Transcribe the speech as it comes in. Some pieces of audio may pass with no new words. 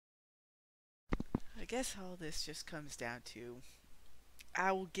guess all this just comes down to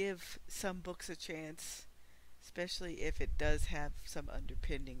I will give some books a chance, especially if it does have some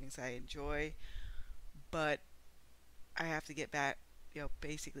underpinnings I enjoy, but I have to get back,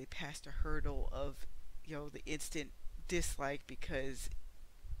 basically past a hurdle of, the instant dislike because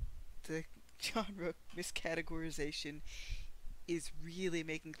the genre miscategorization is really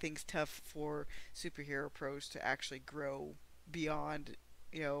making things tough for superhero pros to actually grow beyond,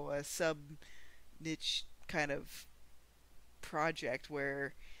 a sub niche kind of project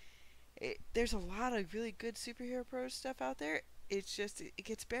where there's a lot of really good superhero pros stuff out there. It's just it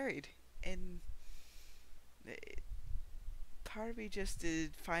gets buried, and it, part of me just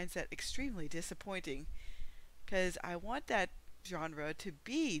finds that extremely disappointing because I want that genre to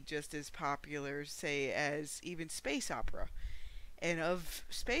be just as popular, say, as even space opera. And of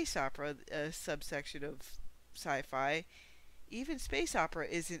space opera, a subsection of sci-fi, even space opera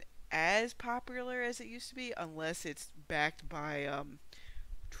isn't as popular as it used to be unless it's backed by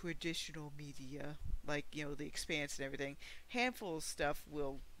traditional media like the Expanse and everything. Handful of stuff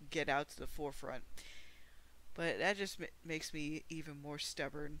will get out to the forefront, but that just makes me even more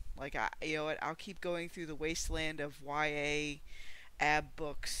stubborn. Like you know what, I'll keep going through the wasteland of YA ab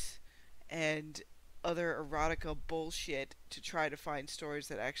books and other erotica bullshit to try to find stories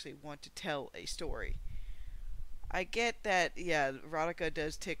that actually want to tell a story. I get that, yeah, erotica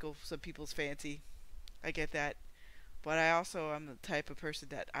does tickle some people's fancy. I get that. But I also am the type of person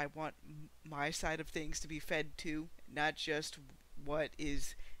that I want my side of things to be fed to, not just what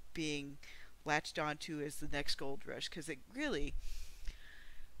is being latched onto as the next gold rush. Because it really,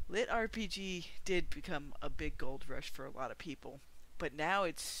 lit RPG did become a big gold rush for a lot of people. But now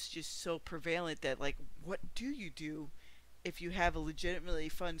it's just so prevalent that, like, what do you do if you have a legitimately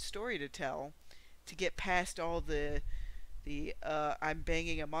fun story to tell to get past all the I'm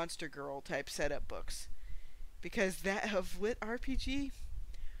banging a monster girl type setup books? Because that of lit RPG,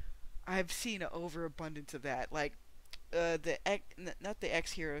 I've seen an overabundance of that. Like not the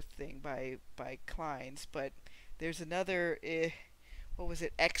X Hero thing by Klein's, but there's another what was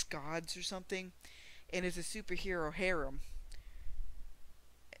it, X Gods or something, and it's a superhero harem,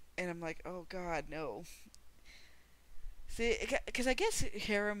 and I'm like, oh god, no. See, because I guess the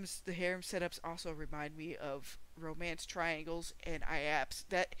harem setups also remind me of romance triangles and IAPs.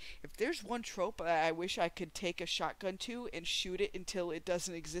 That if there's one trope that I wish I could take a shotgun to and shoot it until it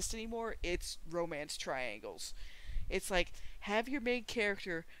doesn't exist anymore, it's romance triangles. It's like, have your main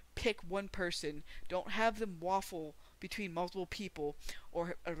character pick one person. Don't have them waffle between multiple people,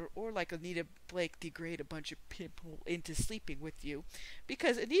 or like Anita Blake degrade a bunch of people into sleeping with you,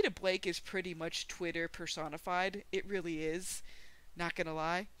 because Anita Blake is pretty much Twitter personified. It really is. Not gonna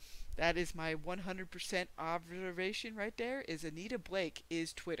lie. That is my 100% observation right there. Is Anita Blake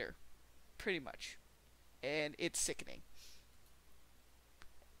is Twitter, pretty much, and it's sickening.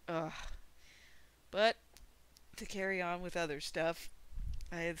 Ugh. But to carry on with other stuff,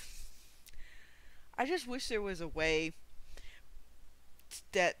 I I just wish there was a way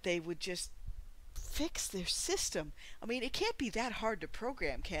that they would just fix their system. I mean, it can't be that hard to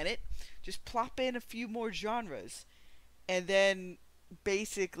program, can it? Just plop in a few more genres and then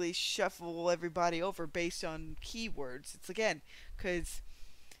basically shuffle everybody over based on keywords. It's again, because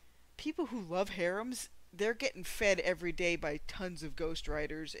people who love harems, they're getting fed every day by tons of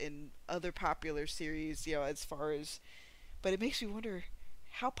ghostwriters and other popular series, as far as. But it makes me wonder,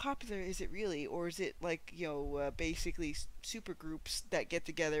 how popular is it really, or is it like basically super groups that get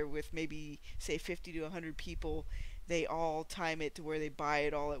together with maybe say 50 to 100 people? They all time it to where they buy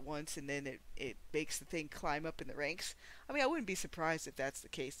it all at once, and then it makes the thing climb up in the ranks. I mean, I wouldn't be surprised if that's the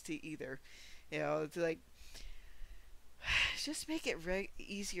case too either. It's like, just make it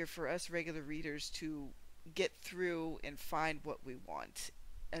easier for us regular readers to get through and find what we want,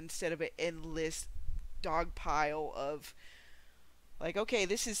 instead of an endless dog pile of, like, okay,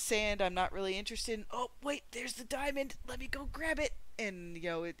 this is sand I'm not really interested in. Oh, wait, there's the diamond. Let me go grab it. And,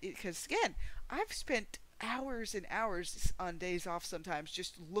 because, again, I've spent hours and hours on days off sometimes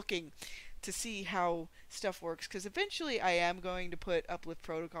just looking to see how stuff works. Because eventually I am going to put Uplift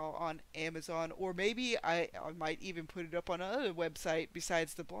Protocol on Amazon, or maybe I might even put it up on another website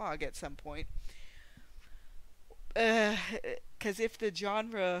besides the blog at some point. Because if the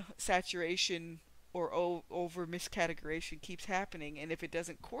genre saturation or over miscategorization keeps happening, and if it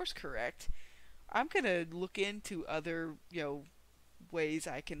doesn't course correct, I'm gonna look into other ways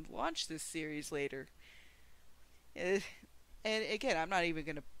I can launch this series later. Uh, and again, I'm not even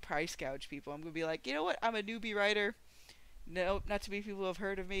gonna price gouge people. I'm gonna be like, you know what? I'm a newbie writer. No, not too many people have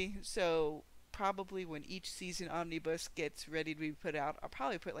heard of me, so probably when each season omnibus gets ready to be put out, I'll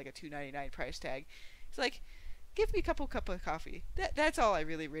probably put like a $2.99 price tag. It's like, give me a cup of coffee. That's all I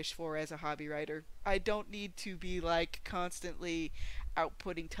really wish for as a hobby writer. I don't need to be like constantly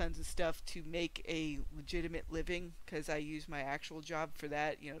outputting tons of stuff to make a legitimate living, because I use my actual job for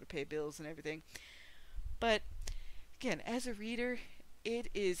that, to pay bills and everything. But again, as a reader, it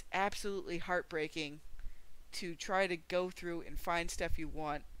is absolutely heartbreaking to try to go through and find stuff you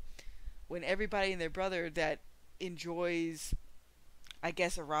want when everybody and their brother that enjoys, I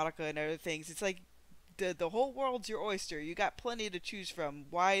guess, erotica and other things, it's like the whole world's your oyster. You got plenty to choose from.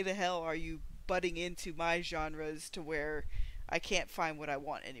 Why the hell are you butting into my genres to where I can't find what I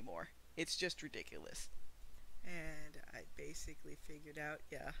want anymore? It's just ridiculous. And I basically figured out,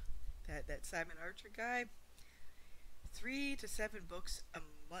 yeah, that Simon Archer guy, 3 to 7 books a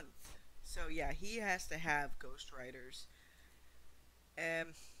month. So yeah, he has to have ghostwriters. I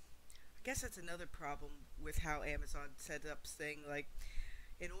guess that's another problem with how Amazon sets up thing. Like,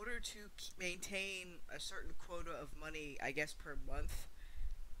 in order to maintain a certain quota of money, I guess per month,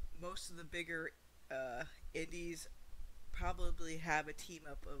 most of the bigger indies probably have a team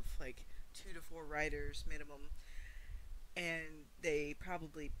up of like 2 to 4 writers minimum, and they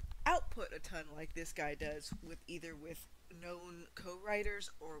probably output a ton like this guy does with either with known co-writers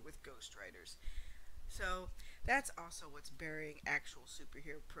or with ghostwriters. So that's also what's burying actual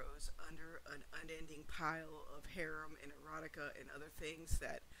superhero prose under an unending pile of harem and erotica and other things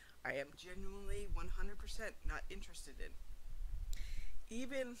that I am genuinely 100% not interested in.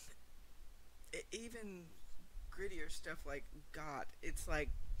 Even even grittier stuff like God, it's like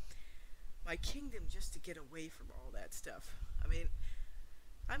my kingdom just to get away from all that stuff. I mean,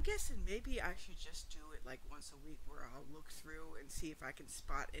 I'm guessing maybe I should just do it like once a week where I'll look through and see if I can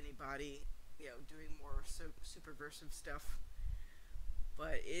spot anybody, doing more superversive stuff.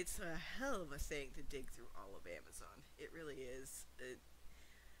 But it's a hell of a thing to dig through all of Amazon. It really is.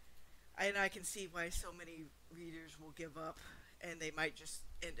 And I can see why so many readers will give up, and they might just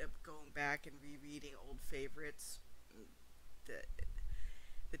end up going back and rereading old favorites. The,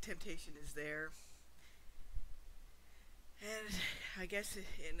 the temptation is there. And I guess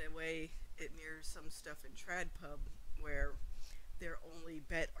in a way it mirrors some stuff in TradPub where they're only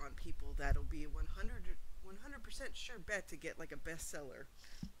bet on people that'll be 100% sure bet to get like a bestseller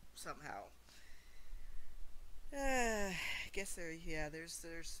somehow. I guess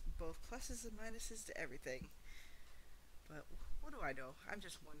there's both pluses and minuses to everything. But what do I know? I'm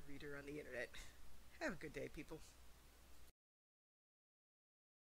just one reader on the internet. Have a good day, people.